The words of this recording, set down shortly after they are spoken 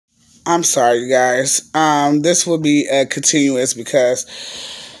I'm sorry, you guys. This will be a continuous because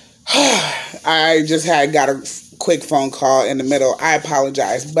I just got a quick phone call in the middle. I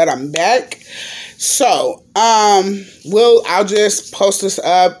apologize, but I'm back. So, I'll just post this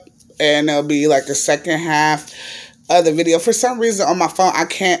up and it'll be like the second half of the video. For some reason on my phone, I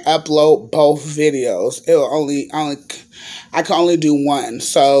can't upload both videos. I can only do one.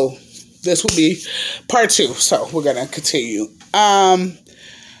 So this will be part 2. So we're going to continue.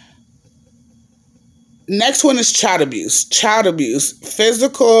 Next one is child abuse. Child abuse,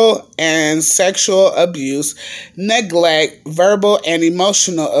 physical and sexual abuse, neglect, verbal and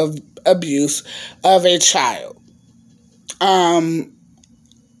emotional abuse of a child.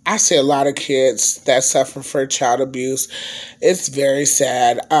 I see a lot of kids that suffer for child abuse. It's very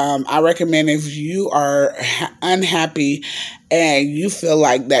sad. I recommend if you are unhappy and you feel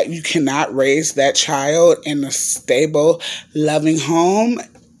like that you cannot raise that child in a stable, loving home,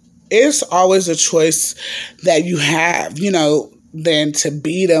 it's always a choice that you have, than to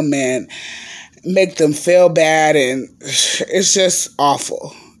beat them and make them feel bad. And it's just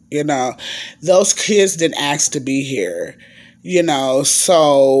awful. Those kids didn't ask to be here.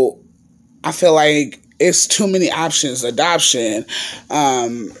 So I feel like it's too many options. Adoption,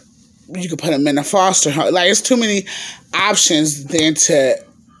 you could put them in a foster home. Like, it's too many options than to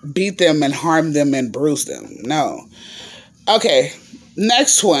beat them and harm them and bruise them. No. Okay,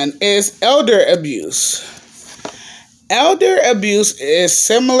 next one is elder abuse. Elder abuse is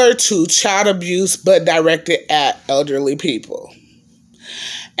similar to child abuse, but directed at elderly people.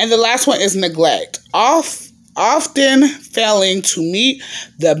 And the last one is neglect. Often failing to meet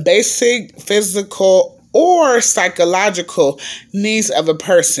the basic physical or psychological needs of a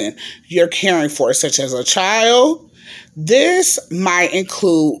person you're caring for, such as a child. This might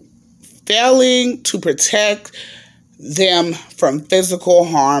include failing to protect them from physical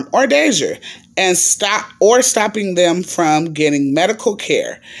harm or danger and stopping them from getting medical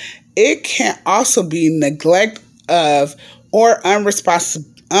care. It can also be neglect of or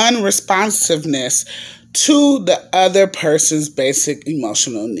unresponsiveness to the other person's basic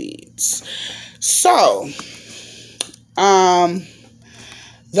emotional needs. So,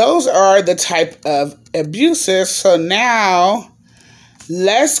 those are the type of abuses. So now,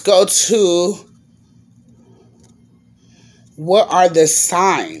 let's go to what are the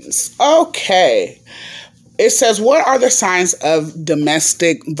signs? Okay. It says, what are the signs of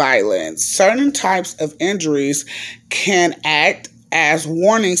domestic violence? Certain types of injuries can act as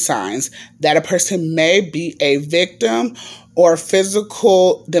warning signs that a person may be a victim or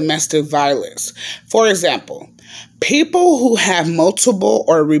physical domestic violence. For example, people who have multiple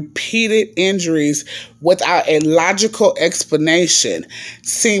or repeated injuries without a logical explanation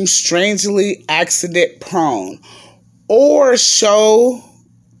seem strangely accident prone or show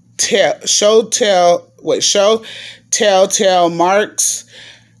telltale marks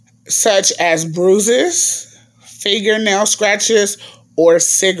such as bruises, fingernail scratches, or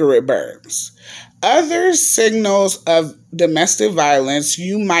cigarette burns. Other signals of domestic violence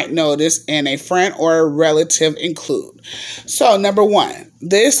you might notice in a friend or a relative include. So, number 1,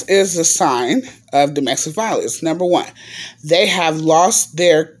 this is a sign of domestic violence. Number 1, they have lost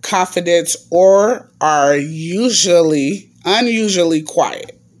their confidence or are unusually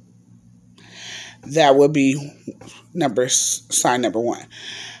quiet. That would be sign number 1.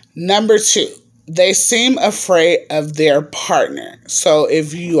 Number 2, they seem afraid of their partner. So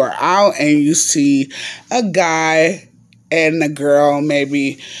if you are out and you see a guy and the girl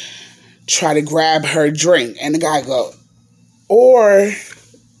maybe try to grab her drink and the guy go, or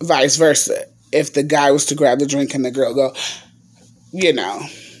vice versa. If the guy was to grab the drink and the girl go,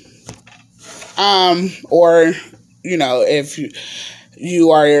 or, if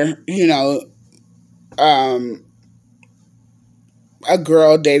you are, a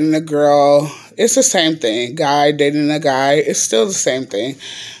girl dating a girl, it's the same thing. Guy dating a guy, it's still the same thing.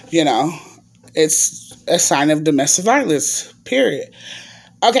 It's a sign of domestic violence, period.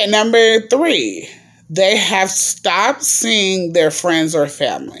 Okay, number 3, they have stopped seeing their friends or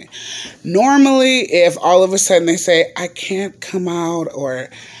family. Normally, if all of a sudden they say, I can't come out, or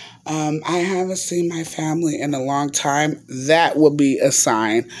I haven't seen my family in a long time, that will be a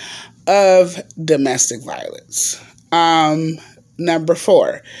sign of domestic violence. Number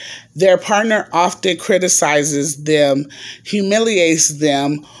 4, their partner often criticizes them, humiliates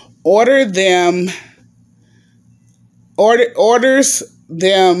them, orders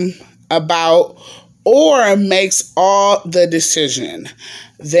them about, or makes all the decision.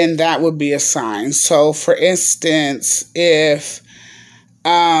 Then that would be a sign. So, for instance, if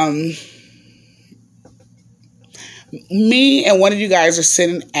Me and one of you guys are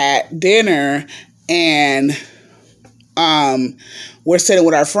sitting at dinner, and we're sitting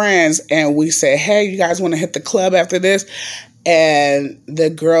with our friends, and we say, hey, you guys want to hit the club after this? And the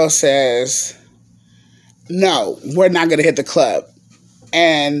girl says, no, we're not going to hit the club.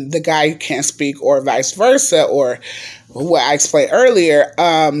 And the guy can't speak, or vice versa, or what I explained earlier,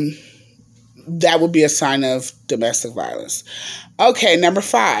 that would be a sign of domestic violence. Okay, number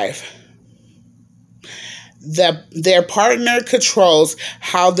 5. Their partner controls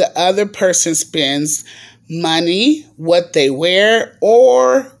how the other person spends money, what they wear,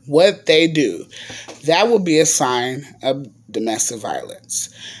 or what they do. That would be a sign of domestic violence.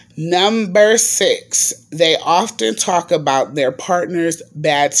 Number 6, they often talk about their partner's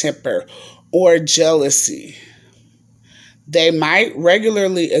bad temper or jealousy. They might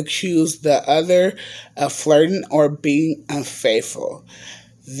regularly accuse the other of flirting or being unfaithful.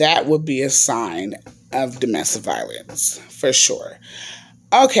 That would be a sign of domestic violence, for sure.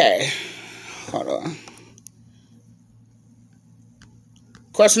 Okay, hold on.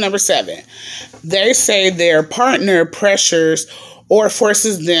 Question number 7. They say their partner pressures or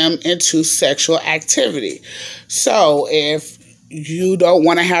forces them into sexual activity. So if you don't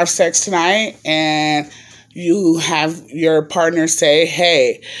want to have sex tonight and you have your partner say,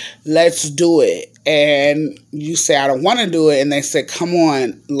 hey, let's do it. And you say, I don't want to do it. And they say, come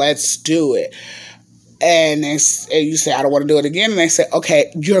on, let's do it. And you say, I don't want to do it again. And they say,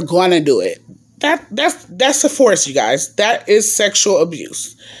 okay, you're going to do it. That's a force, you guys. That is sexual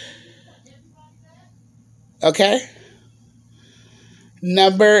abuse. Okay?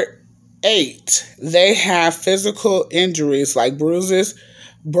 Number 8, they have physical injuries like bruises,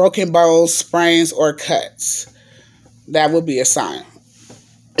 broken bones, sprains, or cuts. That would be a sign.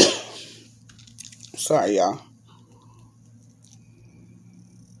 Sorry, y'all.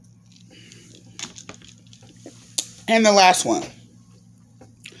 And the last one.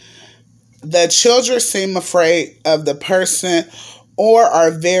 The children seem afraid of the person or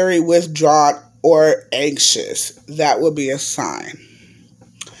are very withdrawn or anxious. That would be a sign.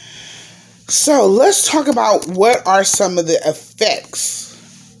 So let's talk about what are some of the effects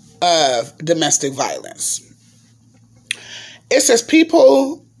of domestic violence. It says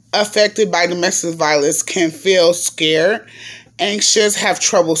people affected by domestic violence can feel scared, anxious, have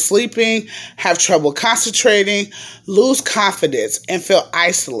trouble sleeping, have trouble concentrating, lose confidence, and feel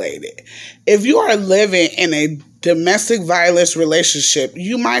isolated. If you are living in a domestic violence relationship,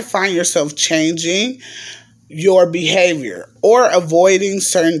 you might find yourself changing your behavior or avoiding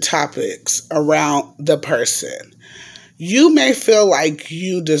certain topics around the person. You may feel like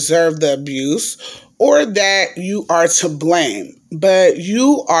you deserve the abuse or that you are to blame, but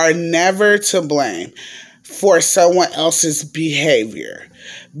you are never to blame for someone else's behavior.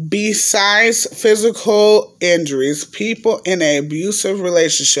 Besides physical injuries, people in an abusive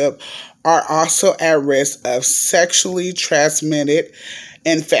relationship are also at risk of sexually transmitted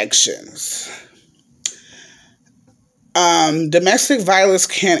infections. Domestic violence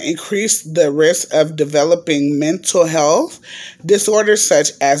can increase the risk of developing mental health disorders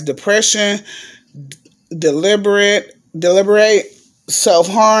such as depression, deliberate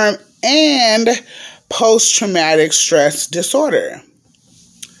self-harm, and post-traumatic stress disorder.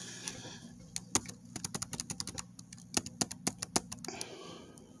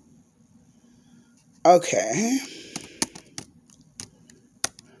 Okay.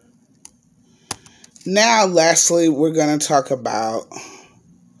 Now, lastly, we're going to talk about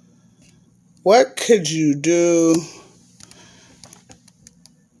what could you do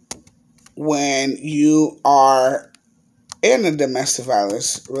when you are in a domestic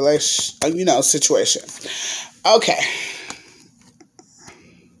violence situation. Okay.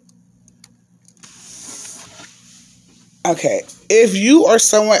 Okay. If you or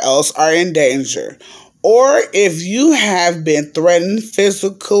someone else are in danger, or if you have been threatened,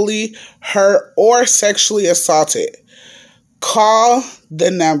 physically hurt, or sexually assaulted, call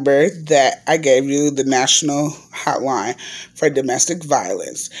the number that I gave you, the National Hotline for Domestic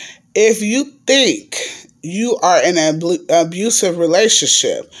Violence. If you think you are in an abusive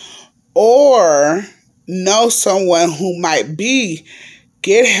relationship or know someone who might be,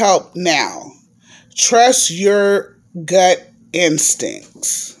 get help now. Trust your gut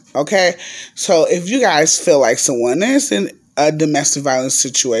instincts. Okay? So if you guys feel like someone is in a domestic violence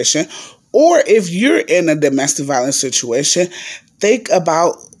situation, or if you're in a domestic violence situation, think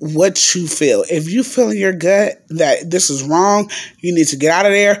about what you feel. If you feel in your gut that this is wrong, you need to get out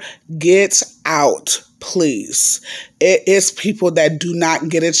of there, get out, please. It is people that do not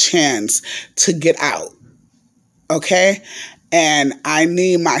get a chance to get out. Okay? And I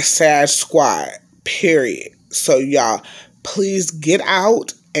need my SAG squad, period. So y'all, please get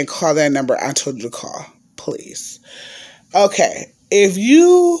out and call that number I told you to call. Please. Okay. If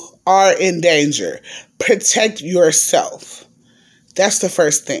you are in danger, protect yourself. That's the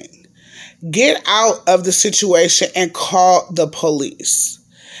first thing. Get out of the situation and call the police.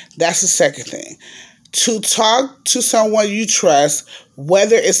 That's the second thing. To talk to someone you trust,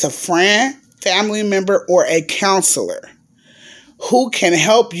 whether it's a friend, family member, or a counselor, who can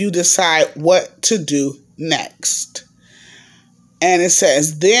help you decide what to do next. And it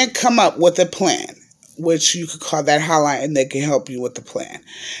says, then come up with a plan, which you could call that hotline and they can help you with the plan.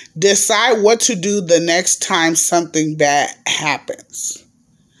 Decide what to do the next time something bad happens.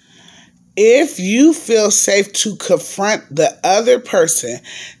 If you feel safe to confront the other person,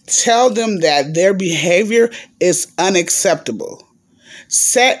 tell them that their behavior is unacceptable.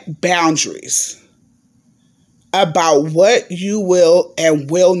 Set boundaries about what you will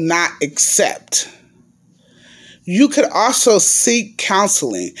and will not accept. You could also seek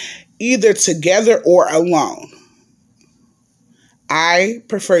counseling, either together or alone. I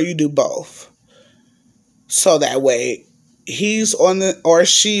prefer you do both. So that way he's on the or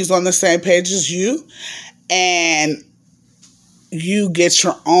she's on the same page as you, and you get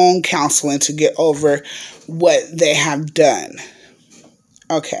your own counseling to get over what they have done.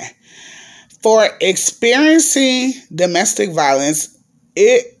 Okay. For experiencing domestic violence,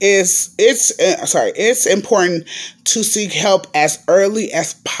 it's important to seek help as early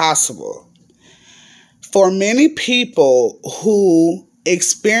as possible. For many people who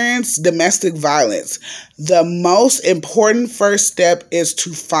experience domestic violence, the most important first step is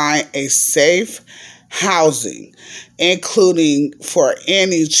to find a safe housing, including for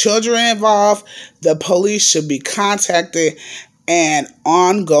any children involved. The police should be contacted and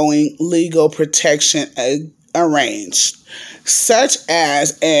ongoing legal protection arranged, such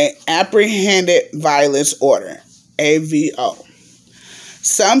as an apprehended violence order, AVO.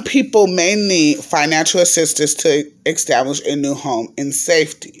 Some people may need financial assistance to establish a new home in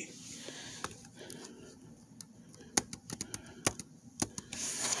safety.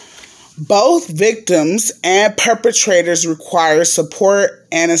 Both victims and perpetrators require support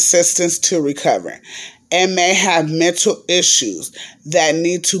and assistance to recover and may have mental issues that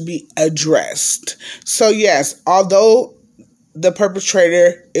need to be addressed. So yes, although the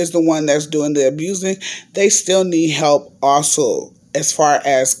perpetrator is the one that's doing the abusing, they still need help also as far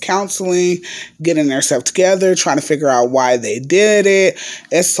as counseling, getting themselves together, trying to figure out why they did it.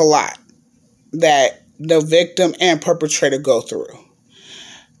 It's a lot that the victim and perpetrator go through.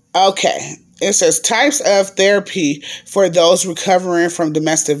 Okay. It says types of therapy for those recovering from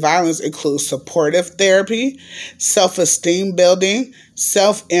domestic violence include supportive therapy, self-esteem building,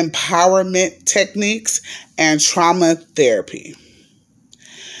 self-empowerment techniques, and trauma therapy.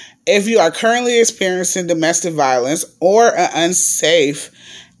 If you are currently experiencing domestic violence or an unsafe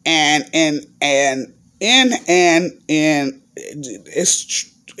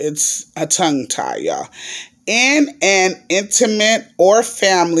it's a tongue tie, y'all. In an intimate or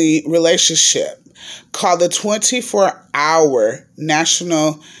family relationship, call the 24-hour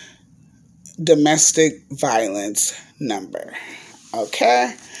National Domestic Violence number.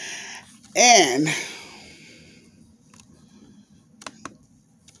 Okay? And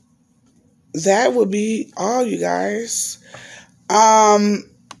that would be all, you guys. I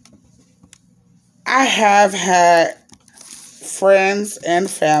have had friends and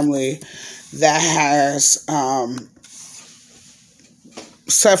family that has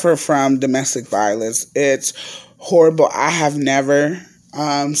suffered from domestic violence. It's horrible. I have never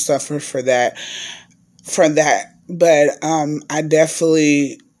suffered from that, but I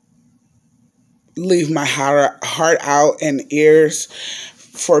definitely leave my heart out and ears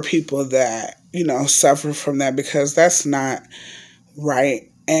for people that, suffer from that, because that's not right.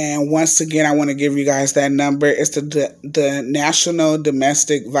 And once again, I want to give you guys that number. It's the National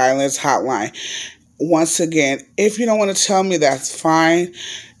Domestic Violence Hotline. Once again, if you don't want to tell me, that's fine.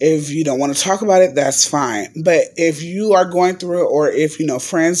 If you don't want to talk about it, that's fine. But if you are going through it, or if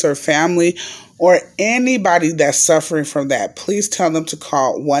friends or family or anybody that's suffering from that, please tell them to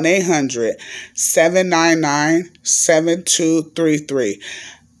call 1-800-799-7233.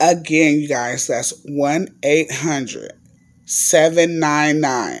 Again, you guys, that's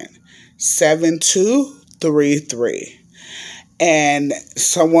 1-800-799-7233. And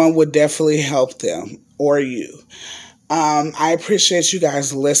someone would definitely help them or you. I appreciate you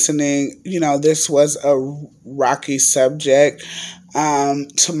guys listening. This was a rocky subject.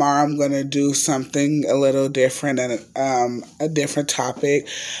 Tomorrow I'm going to do something a little different and a different topic.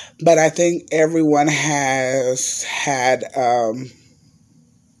 But I think everyone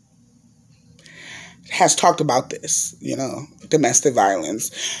has talked about this, you know, domestic violence.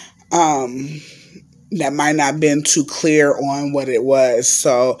 That might not have been too clear on what it was.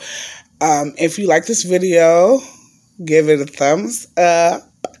 So if you like this video, give it a thumbs up.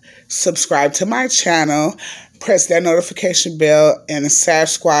 Subscribe to my channel. Press that notification bell. And the Sad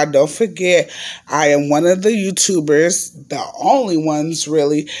Squad, don't forget, I am one of the YouTubers, the only ones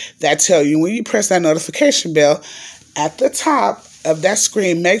really, that tell you when you press that notification bell, at the top of that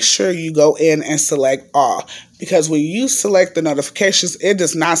screen, make sure you go in and select all. Because when you select the notifications, it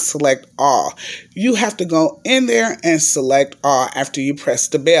does not select all. You have to go in there and select all after you press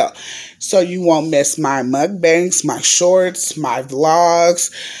the bell. So you won't miss my mukbangs, my shorts, my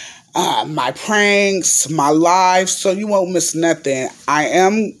vlogs, my pranks, my lives, so you won't miss nothing. I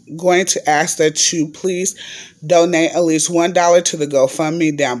am going to ask that you please donate at least $1 to the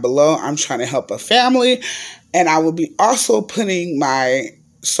GoFundMe down below. I'm trying to help a family, and I will be also putting my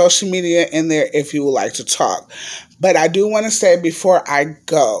social media in there if you would like to talk. But I do want to say before I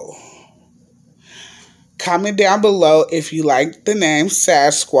go, comment down below if you like the name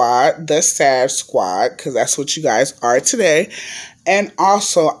Sad Squad, the Sad Squad, because that's what you guys are today. And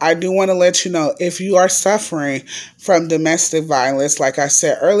also, I do want to let you know, if you are suffering from domestic violence, like I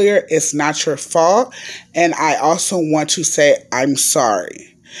said earlier, it's not your fault. And I also want to say I'm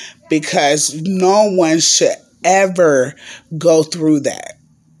sorry, because no one should ever go through that.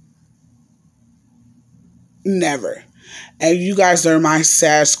 Never. And you guys are my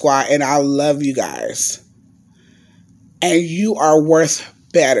Sad Squad, and I love you guys. And you are worth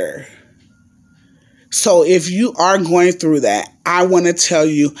better. So if you are going through that, I want to tell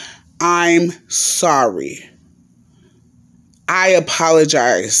you, I'm sorry. I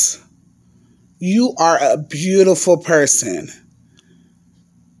apologize. You are a beautiful person.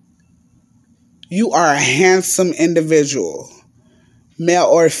 You are a handsome individual, male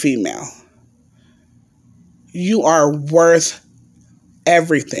or female. You are worth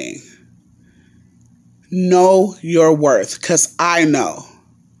everything. Know your worth, because I know.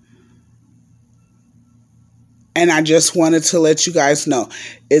 And I just wanted to let you guys know,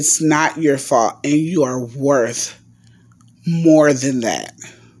 it's not your fault, and you are worth more than that.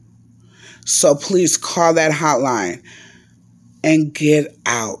 So please call that hotline and get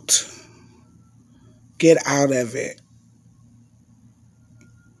out. Get out of it.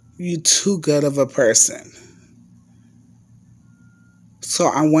 You're too good of a person. So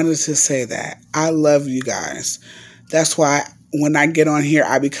I wanted to say that. I love you guys. That's why when I get on here,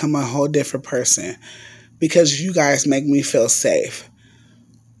 I become a whole different person. Because you guys make me feel safe.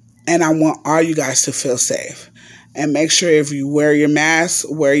 And I want all you guys to feel safe. And make sure if you wear your mask,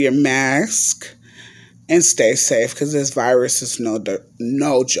 and stay safe, because this virus is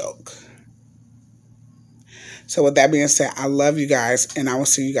no joke. So with that being said, I love you guys, and I will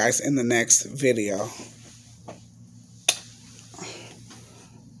see you guys in the next video.